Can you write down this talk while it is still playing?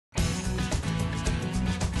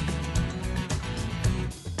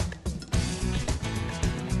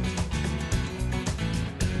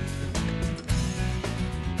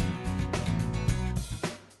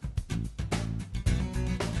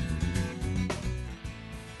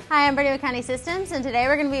Hi, I'm Brittany with County Systems, and today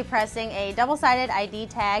we're going to be pressing a double-sided ID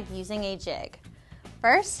tag using a jig.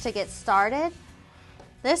 First, to get started,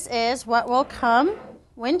 this is what will come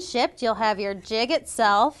when shipped. You'll have your jig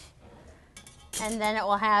itself, and then it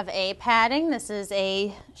will have a padding. This is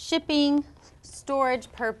a shipping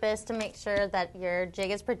storage purpose to make sure that your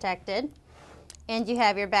jig is protected. And you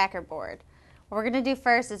have your backer board. What we're going to do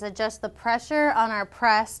first is adjust the pressure on our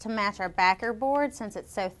press to match our backer board since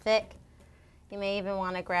it's so thick. You may even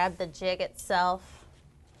want to grab the jig itself,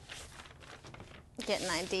 get an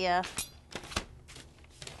idea.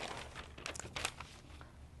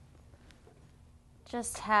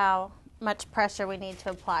 Just how much pressure we need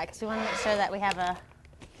to apply, because we want to make sure that we have a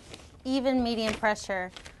even medium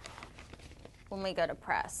pressure when we go to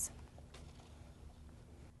press.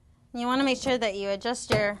 You want to make sure that you adjust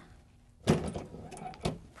your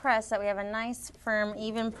press so that we have a nice, firm,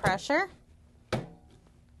 even pressure.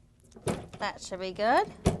 That should be good.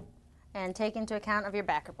 And take into account of your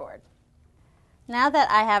backer board. Now that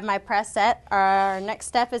I have my press set, our next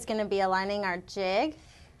step is going to be aligning our jig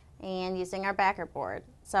and using our backer board.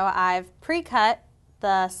 So I've pre-cut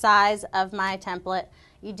the size of my template.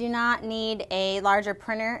 You do not need a larger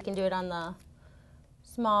printer. You can do it on the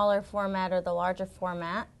smaller format or the larger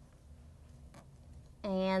format.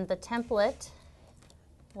 And the template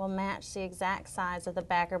will match the exact size of the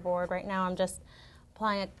backer board. Right now I'm just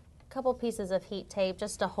applying a couple pieces of heat tape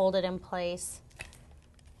just to hold it in place.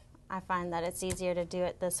 I find that it's easier to do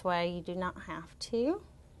it this way. You do not have to.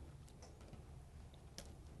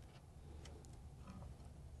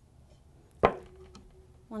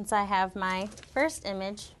 Once I have my first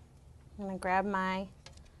image, I'm going to grab my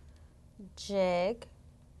jig.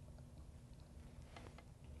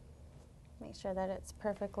 Make sure that it's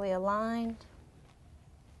perfectly aligned.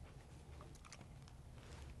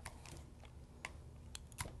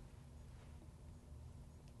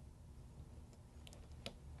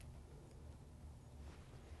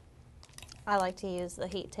 I like to use the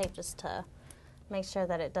heat tape just to make sure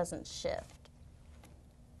that it doesn't shift,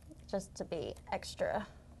 just to be extra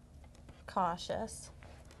cautious.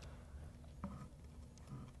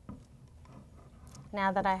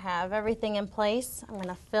 Now that I have everything in place, I'm going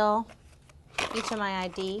to fill each of my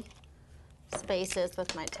ID spaces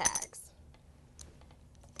with my tags.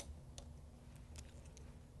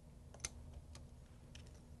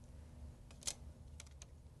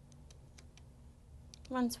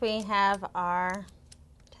 Once we have our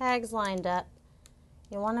tags lined up,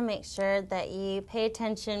 you want to make sure that you pay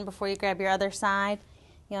attention before you grab your other side.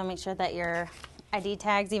 You want to make sure that your ID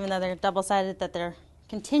tags, even though they're double-sided, that they're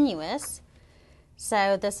continuous.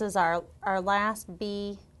 So this is our last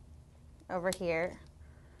B over here.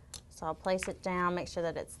 So I'll place it down, make sure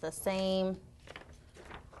that it's the same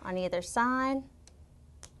on either side.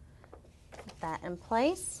 Put that in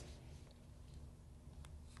place.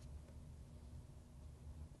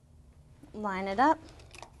 Line it up.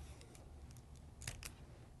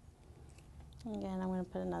 Again, I'm going to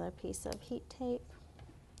put another piece of heat tape,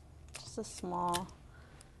 just a small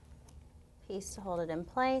piece to hold it in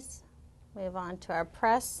place. Move on to our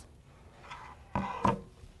press.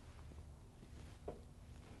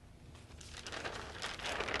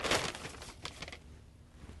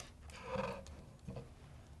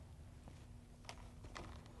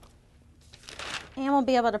 And we'll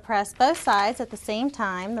be able to press both sides at the same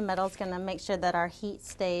time. The metal is going to make sure that our heat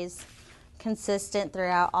stays consistent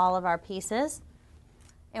throughout all of our pieces.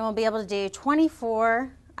 And we'll be able to do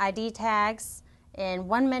 24 ID tags in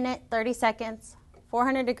 1 minute, 30 seconds,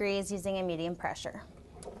 400 degrees using a medium pressure.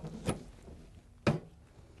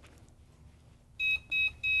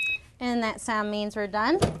 And that sound means we're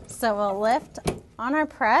done. So we'll lift on our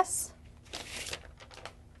press,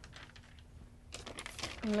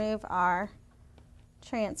 move our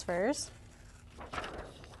transfers.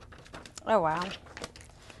 Oh wow,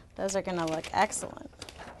 those are going to look excellent.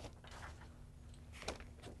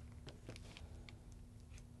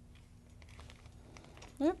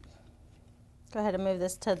 Yep. Go ahead and move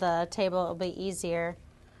this to the table. It'll be easier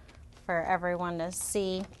for everyone to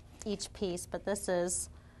see each piece, but this is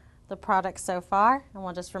the product so far, and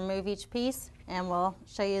we'll just remove each piece and we'll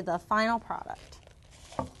show you the final product.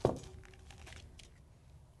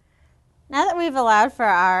 Now that we've allowed for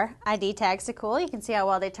our ID tags to cool, you can see how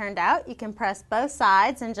well they turned out. You can press both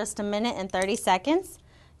sides in just 1 minute and 30 seconds,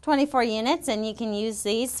 24 units, and you can use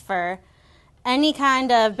these for any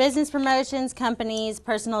kind of business promotions, companies,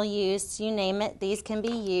 personal use, you name it, these can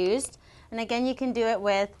be used. And again, you can do it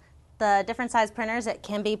with the different size printers. It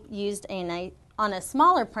can be used on a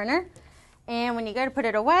smaller printer. And when you go to put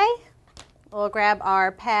it away, we'll grab our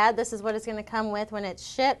pad. This is what it's going to come with when it's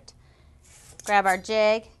shipped. Grab our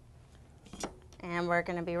jig And we're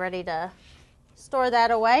going to be ready to store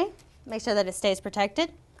that away. Make sure that it stays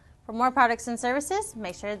protected. For more products and services,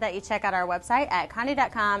 make sure that you check out our website at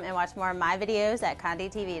condi.com and watch more of my videos at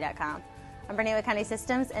conditv.com. I'm Brittany with Condi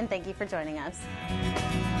Systems, and thank you for joining us.